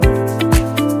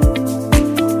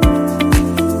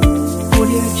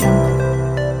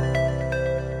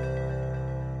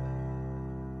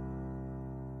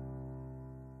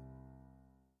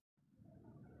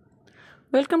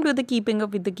Welcome to the Keeping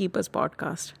Up with the Keepers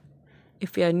podcast.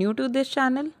 If you are new to this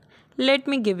channel, let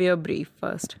me give you a brief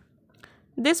first.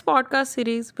 This podcast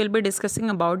series will be discussing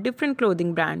about different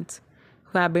clothing brands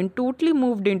who have been totally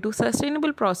moved into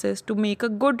sustainable process to make a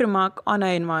good remark on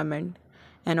our environment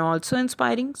and also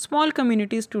inspiring small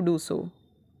communities to do so.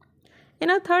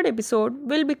 In our third episode,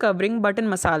 we'll be covering Button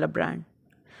Masala brand.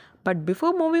 But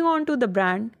before moving on to the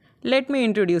brand, let me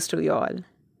introduce to you all.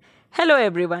 Hello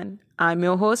everyone, I'm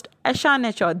your host Ashana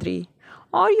Chaudhary,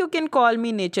 or you can call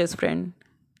me Nature's Friend.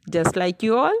 Just like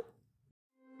you all.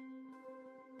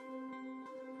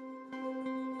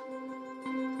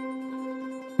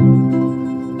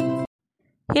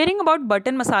 Hearing about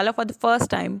button masala for the first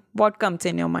time, what comes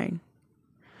in your mind?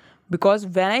 Because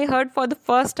when I heard for the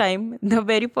first time, the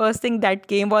very first thing that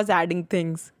came was adding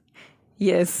things.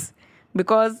 Yes,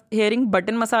 because hearing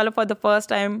button masala for the first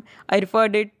time, I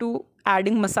referred it to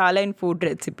adding masala in food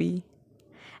recipe.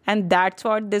 And that's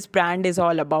what this brand is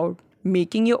all about,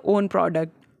 making your own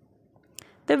product.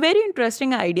 The very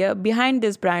interesting idea behind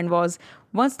this brand was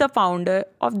once the founder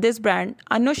of this brand,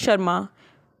 Anush Sharma,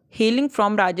 hailing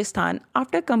from Rajasthan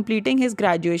after completing his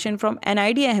graduation from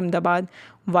NID Ahmedabad,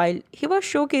 while he was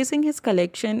showcasing his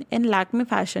collection in Lakme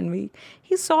Fashion Week,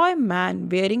 he saw a man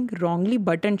wearing wrongly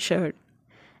buttoned shirt.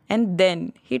 And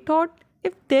then he thought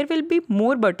if there will be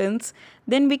more buttons,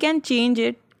 then we can change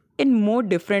it in more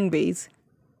different ways.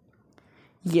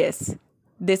 Yes,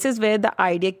 this is where the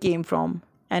idea came from.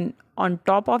 And on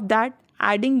top of that,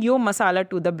 adding your masala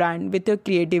to the brand with your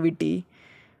creativity,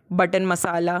 Button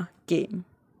Masala came.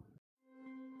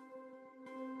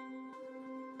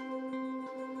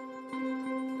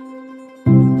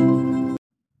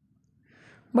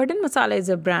 Button Masala is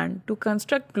a brand to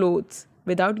construct clothes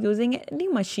without using any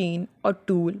machine or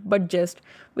tool but just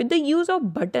with the use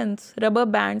of buttons, rubber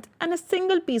bands, and a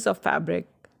single piece of fabric.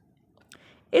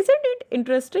 Isn't it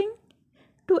interesting?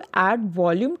 To add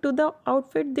volume to the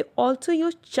outfit, they also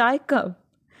use chai cup,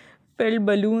 filled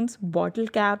balloons, bottle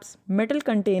caps, metal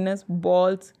containers,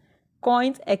 balls,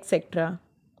 coins, etc.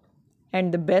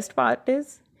 And the best part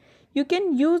is, you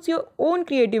can use your own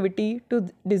creativity to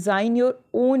design your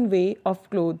own way of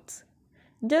clothes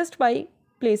just by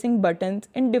placing buttons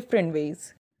in different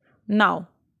ways. Now,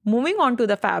 moving on to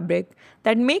the fabric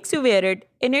that makes you wear it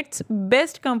in its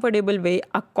best comfortable way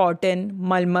are cotton,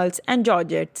 mulmals, and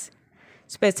georgettes.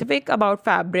 Specific about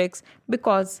fabrics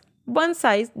because one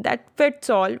size that fits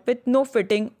all with no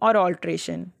fitting or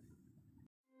alteration.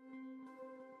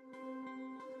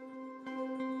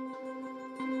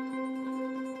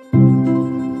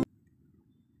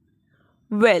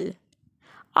 Well,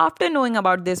 after knowing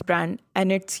about this brand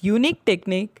and its unique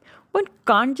technique, one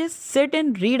can't just sit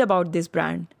and read about this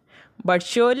brand, but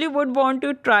surely would want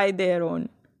to try their own.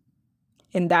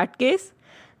 In that case,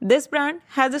 this brand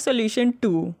has a solution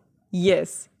too.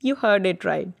 Yes, you heard it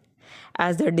right.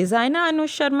 As the designer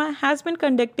Anush Sharma has been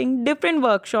conducting different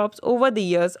workshops over the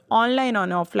years, online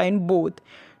and offline both,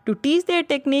 to teach their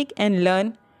technique and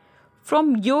learn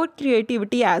from your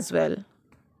creativity as well.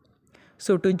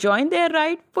 So, to join their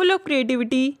ride full of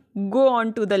creativity, go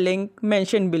on to the link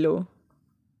mentioned below.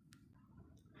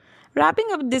 Wrapping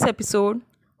up this episode,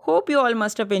 hope you all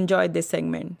must have enjoyed this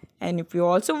segment. And if you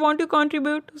also want to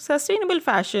contribute to sustainable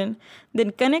fashion, then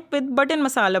connect with Button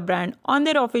Masala brand on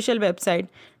their official website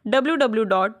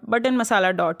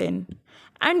www.buttonmasala.in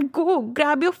and go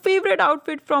grab your favorite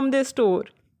outfit from their store.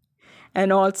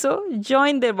 And also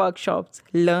join their workshops,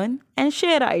 learn and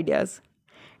share ideas.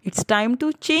 It's time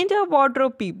to change our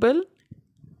wardrobe, people.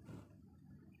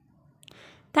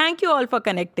 Thank you all for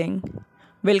connecting.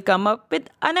 We'll come up with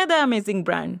another amazing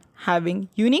brand having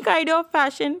unique idea of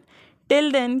fashion.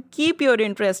 Till then, keep your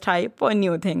interest high for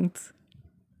new things.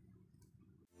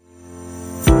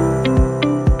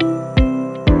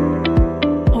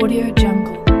 Audio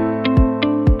Jungle.